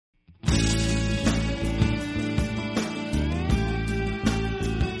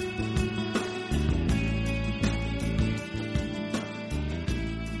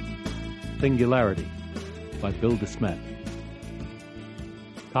Singularity by Bill DeSmet.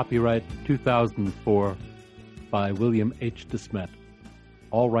 Copyright 2004 by William H. DeSmet.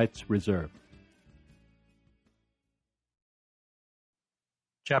 All rights reserved.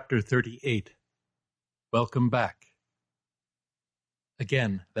 Chapter 38. Welcome back.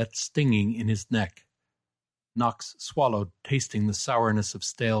 Again, that stinging in his neck. Knox swallowed, tasting the sourness of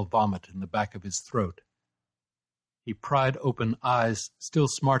stale vomit in the back of his throat. He pried open eyes, still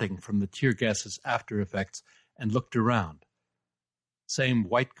smarting from the tear gas's after effects, and looked around. Same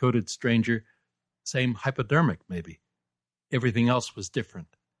white-coated stranger, same hypodermic, maybe. Everything else was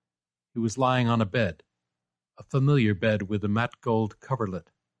different. He was lying on a bed, a familiar bed with a matte gold coverlet.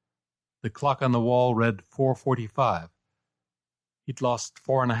 The clock on the wall read 4:45. He'd lost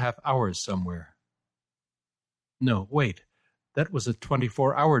 4.5 hours somewhere. No, wait, that was a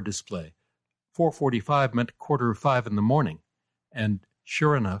 24-hour display. 4:45 meant 4:45 in the morning, and,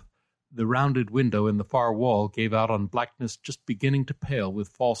 sure enough, the rounded window in the far wall gave out on blackness just beginning to pale with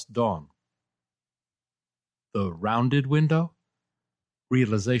false dawn. The rounded window?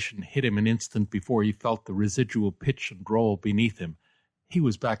 Realization hit him an instant before he felt the residual pitch and roll beneath him. He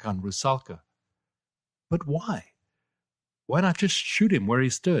was back on Rusalka. But why? Why not just shoot him where he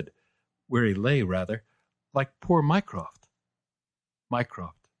stood? Where he lay, rather, like poor Mycroft.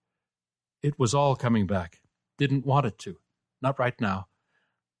 Mycroft. It was all coming back. Didn't want it to. Not right now.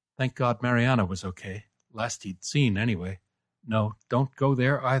 Thank God Mariana was okay. Last he'd seen, anyway. No, don't go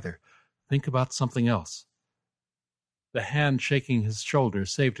there either. Think about something else. The hand shaking his shoulder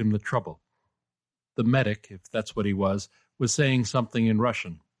saved him the trouble. The medic, if that's what he was saying something in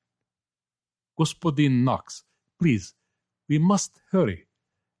Russian. Господин Knox, please, we must hurry.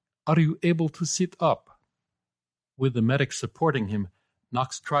 Are you able to sit up? With the medic supporting him,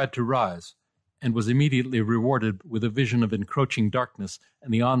 Knox tried to rise, and was immediately rewarded with a vision of encroaching darkness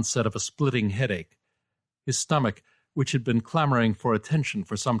and the onset of a splitting headache. His stomach, which had been clamoring for attention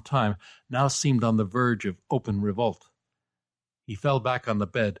for some time, now seemed on the verge of open revolt. He fell back on the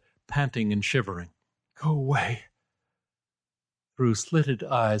bed, panting and shivering. Go away. Through slitted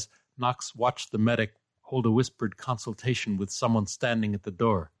eyes, Knox watched the medic hold a whispered consultation with someone standing at the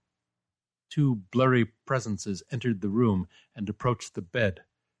door. Two blurry presences entered the room and approached the bed.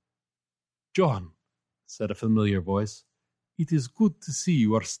 John, said a familiar voice, it is good to see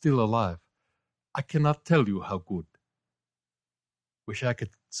you are still alive. I cannot tell you how good. Wish I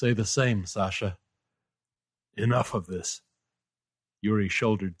could say the same, Sasha. Enough of this. Yuri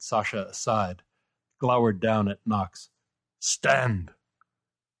shouldered Sasha aside, glowered down at Knox. Stand!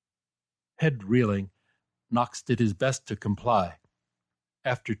 Head reeling, Knox did his best to comply.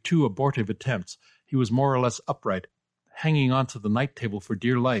 After 2 abortive attempts, he was more or less upright, hanging onto the night table for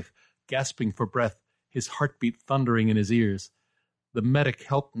dear life, gasping for breath, his heartbeat thundering in his ears. The medic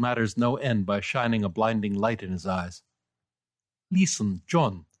helped matters no end by shining a blinding light in his eyes. Listen,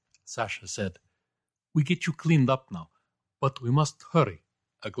 John, Sasha said. We get you cleaned up now, but we must hurry.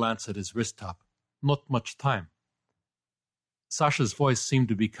 A glance at his wrist top. Not much time. Sasha's voice seemed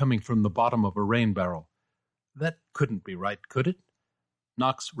to be coming from the bottom of a rain barrel. That couldn't be right, could it?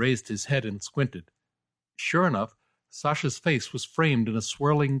 Knox raised his head and squinted. Sure enough, Sasha's face was framed in a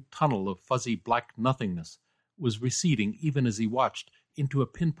swirling tunnel of fuzzy black nothingness, was receding even as he watched into a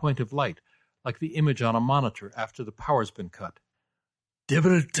pinpoint of light, like the image on a monitor after the power's been cut.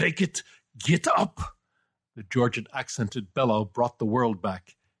 Devil take it! Get up! The Georgian-accented bellow brought the world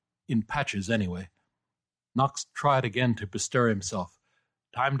back, in patches anyway. Knox tried again to bestir himself.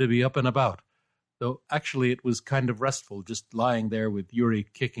 Time to be up and about, though actually it was kind of restful just lying there with Yuri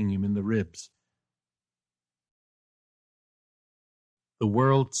kicking him in the ribs. The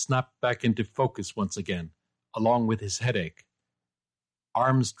world snapped back into focus once again, along with his headache.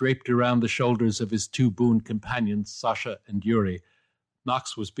 Arms draped around the shoulders of his 2 boon companions, Sasha and Yuri,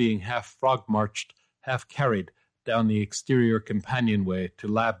 Knox was being half frog-marched, half carried down the exterior companionway to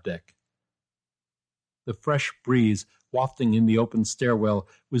lab deck. The fresh breeze wafting in the open stairwell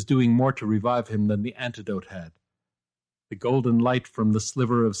was doing more to revive him than the antidote had. The golden light from the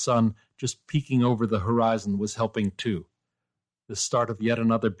sliver of sun just peeking over the horizon was helping too. The start of yet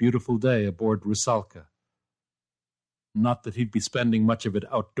another beautiful day aboard Rusalka. Not that he'd be spending much of it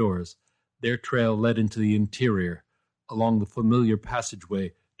outdoors. Their trail led into the interior, along the familiar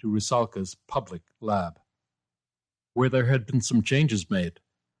passageway to Rusalka's public lab, where there had been some changes made.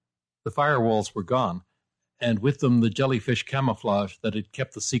 The firewalls were gone, and with them the jellyfish camouflage that had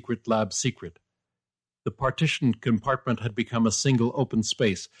kept the secret lab secret. The partitioned compartment had become a single open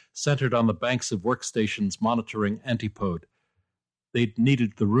space, centered on the banks of workstations monitoring Antipode. They'd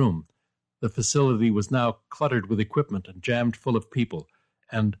needed the room. The facility was now cluttered with equipment and jammed full of people,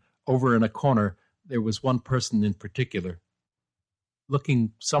 and Over in a corner, there was one person in particular,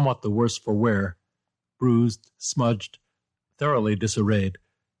 looking somewhat the worse for wear, bruised, smudged, thoroughly disarrayed,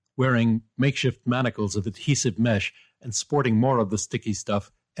 wearing makeshift manacles of adhesive mesh and sporting more of the sticky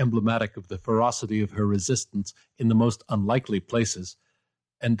stuff emblematic of the ferocity of her resistance in the most unlikely places,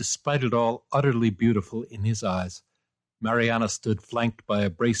 and despite it all utterly beautiful in his eyes. Mariana stood flanked by a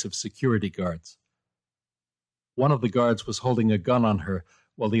brace of security guards. One of the guards was holding a gun on her,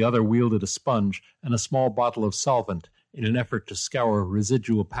 while the other wielded a sponge and a small bottle of solvent in an effort to scour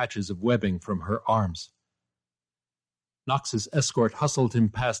residual patches of webbing from her arms. Knox's escort hustled him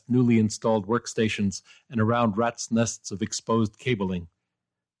past newly installed workstations and around rats' nests of exposed cabling.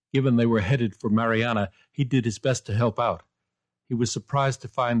 Given they were headed for Mariana, he did his best to help out. He was surprised to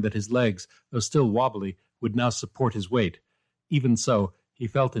find that his legs, though still wobbly, would now support his weight. Even so, he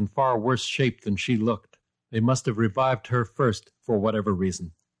felt in far worse shape than she looked. They must have revived her first, for whatever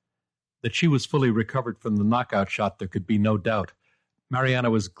reason. That she was fully recovered from the knockout shot there could be no doubt. Mariana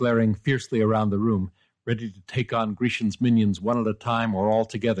was glaring fiercely around the room, ready to take on Grecian's minions one at a time or all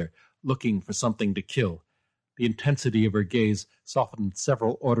together, looking for something to kill. The intensity of her gaze softened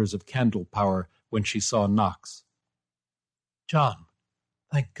several orders of candle power when she saw Knox. "John,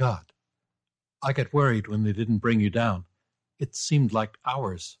 thank God. I got worried when they didn't bring you down. It seemed like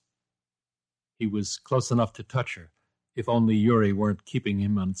hours." He was close enough to touch her, if only Yuri weren't keeping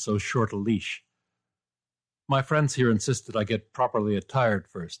him on so short a leash. "My friends here insisted I get properly attired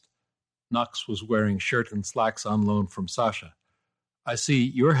first." Knox was wearing shirt and slacks on loan from Sasha. "I see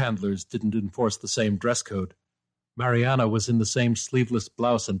your handlers didn't enforce the same dress code." Mariana was in the same sleeveless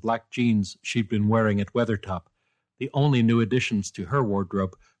blouse and black jeans she'd been wearing at Weathertop. The only new additions to her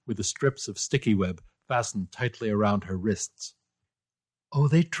wardrobe were the strips of sticky web fastened tightly around her wrists. "Oh,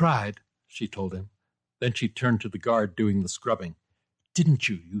 they tried," she told him. Then she turned to the guard doing the scrubbing. "Didn't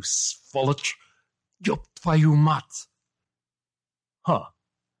you, you svoloch? Ёp твою мать!" Huh.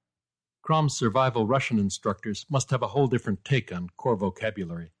 Krom's survival Russian instructors must have a whole different take on core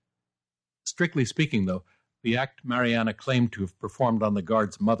vocabulary. Strictly speaking, though, the act Mariana claimed to have performed on the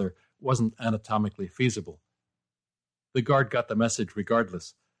guard's mother wasn't anatomically feasible. The guard got the message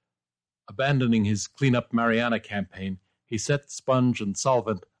regardless. Abandoning his Clean Up Mariana campaign, he set sponge and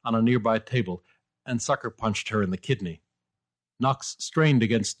solvent on a nearby table and sucker punched her in the kidney. Knox strained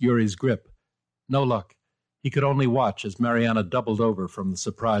against Yuri's grip. No luck. He could only watch as Mariana doubled over from the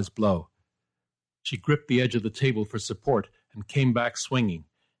surprise blow. She gripped the edge of the table for support and came back swinging.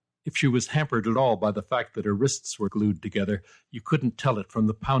 If she was hampered at all by the fact that her wrists were glued together, you couldn't tell it from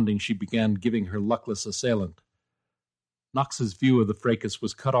the pounding she began giving her luckless assailant. Knox's view of the fracas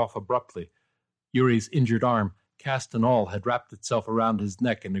was cut off abruptly. Yuri's injured arm, cast and all, had wrapped itself around his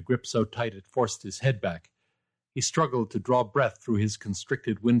neck in a grip so tight it forced his head back. He struggled to draw breath through his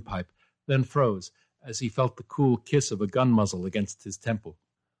constricted windpipe, then froze as he felt the cool kiss of a gun muzzle against his temple.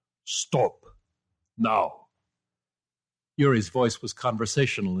 "Stop! Now!" Yuri's voice was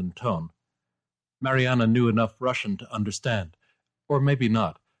conversational in tone. Mariana knew enough Russian to understand, or maybe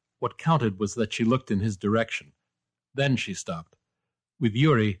not. What counted was that she looked in his direction. Then she stopped. With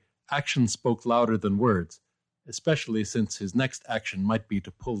Yuri, action spoke louder than words, especially since his next action might be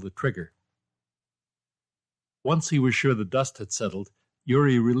to pull the trigger. Once he was sure the dust had settled,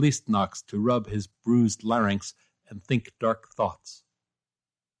 Yuri released Knox to rub his bruised larynx and think dark thoughts.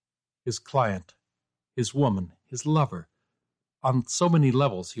 His client, his woman, his lover. On so many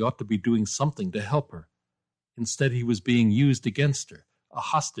levels he ought to be doing something to help her. Instead he was being used against her, a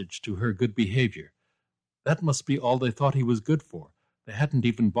hostage to her good behavior. That must be all they thought he was good for. They hadn't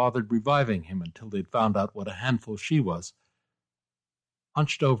even bothered reviving him until they'd found out what a handful she was.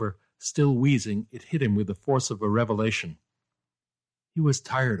 Hunched over, still wheezing, it hit him with the force of a revelation. He was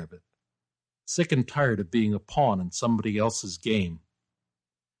tired of it. Sick and tired of being a pawn in somebody else's game.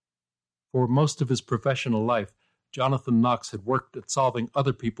 For most of his professional life, Jonathan Knox had worked at solving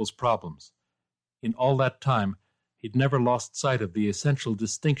other people's problems. In all that time, he'd never lost sight of the essential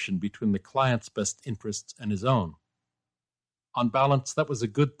distinction between the client's best interests and his own. On balance, that was a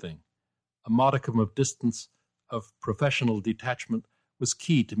good thing. A modicum of distance, of professional detachment, was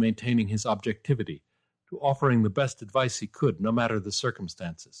key to maintaining his objectivity, to offering the best advice he could, no matter the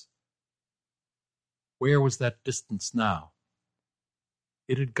circumstances. Where was that distance now?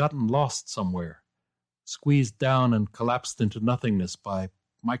 It had gotten lost somewhere, squeezed down and collapsed into nothingness by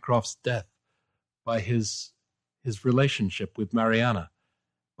Mycroft's death, by his relationship with Mariana,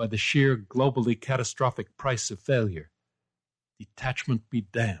 by the sheer globally catastrophic price of failure. Detachment be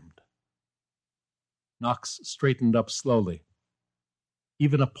damned. Knox straightened up slowly.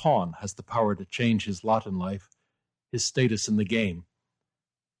 Even a pawn has the power to change his lot in life, his status in the game.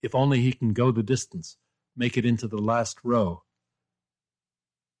 If only he can go the distance, make it into the last row.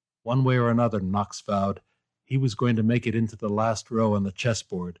 One way or another, Knox vowed, he was going to make it into the last row on the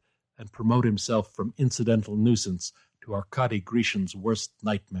chessboard and promote himself from incidental nuisance to Arkady Grishin's worst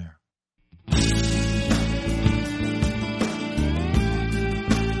nightmare.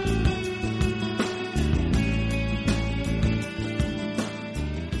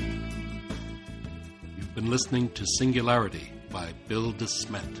 You've been listening to Singularity by Bill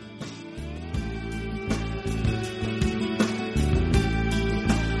DeSmet.